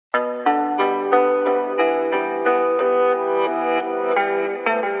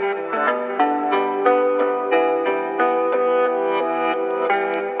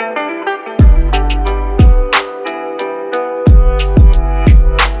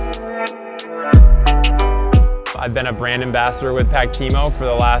I've been a brand ambassador with Pactimo for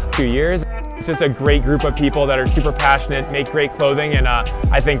the last 2 years. It's just a great group of people that are super passionate, make great clothing, and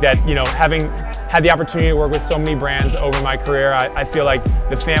I think that, you know, having had the opportunity to work with so many brands over my career, I feel like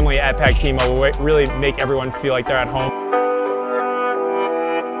the family at Pactimo will really make everyone feel like they're at home.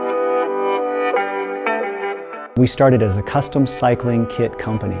 We started as a custom cycling kit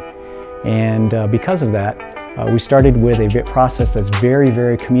company, and because of that, we started with a process that's very,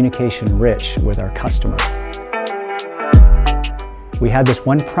 very communication rich with our customer. We had this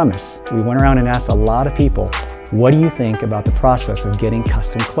one premise. We went around and asked a lot of people, what do you think about the process of getting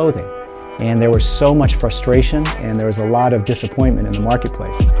custom clothing? And there was so much frustration and there was a lot of disappointment in the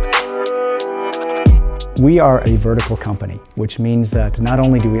marketplace. We are a vertical company, which means that not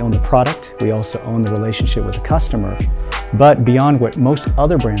only do we own the product, we also own the relationship with the customer, but beyond what most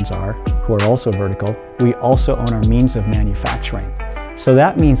other brands are, who are also vertical, we also own our means of manufacturing. So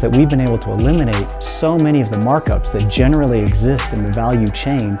that means that we've been able to eliminate so many of the markups that generally exist in the value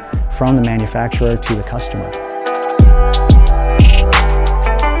chain from the manufacturer to the customer.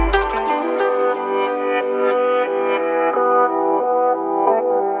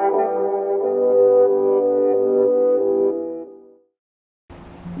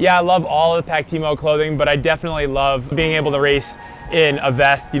 Yeah, I love all of the Pactimo clothing, but I definitely love being able to race in a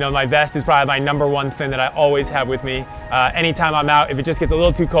vest. You know, my vest is probably my #1 thing that I always have with me. Anytime I'm out, if it just gets a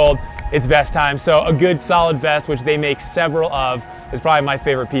little too cold, it's vest time. So a good solid vest, which they make several of, is probably my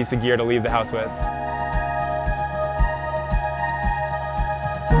favorite piece of gear to leave the house with.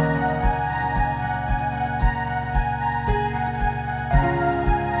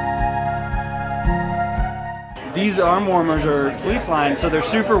 These arm warmers are fleece lined, so they're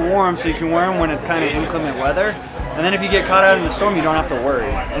super warm, so you can wear them when it's kind of inclement weather. And then if you get caught out in the storm, you don't have to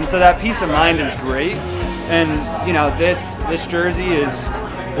worry. And so that peace of mind is great. And you know, this jersey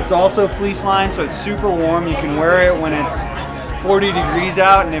it's also fleece lined, so it's super warm. You can wear it when it's 40 degrees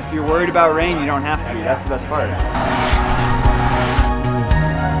out, and if you're worried about rain, you don't have to be. That's the best part.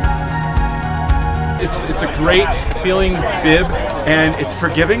 It's a great feeling bib, and it's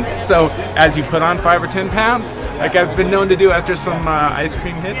forgiving. So as you put on 5 or 10 pounds, like I've been known to do after some ice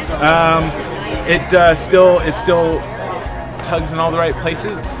cream hits, it still tugs in all the right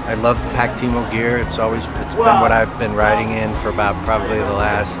places. I love Pactimo gear. It's been what I've been riding in for about probably the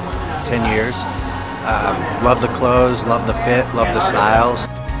last 10 years. Love the clothes, love the fit, love the styles.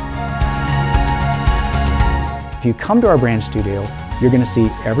 If you come to our brand studio, you're going to see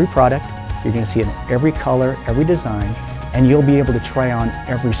every product. You're going to see it in every color, every design, and you'll be able to try on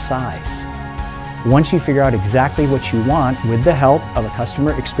every size. Once you figure out exactly what you want with the help of a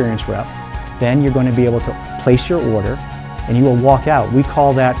customer experience rep, then you're going to be able to place your order and you will walk out. We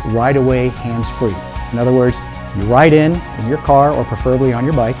call that ride away hands-free. In other words, you ride in your car or preferably on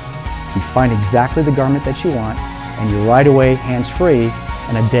your bike, you find exactly the garment that you want, and you ride away hands-free,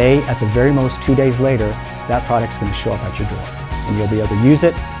 and a day, at the very most 2 days later, that product's going to show up at your door. And you'll be able to use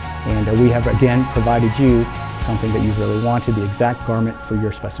it. And we have, again, provided you something that you really wanted, the exact garment for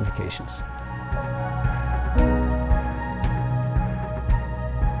your specifications.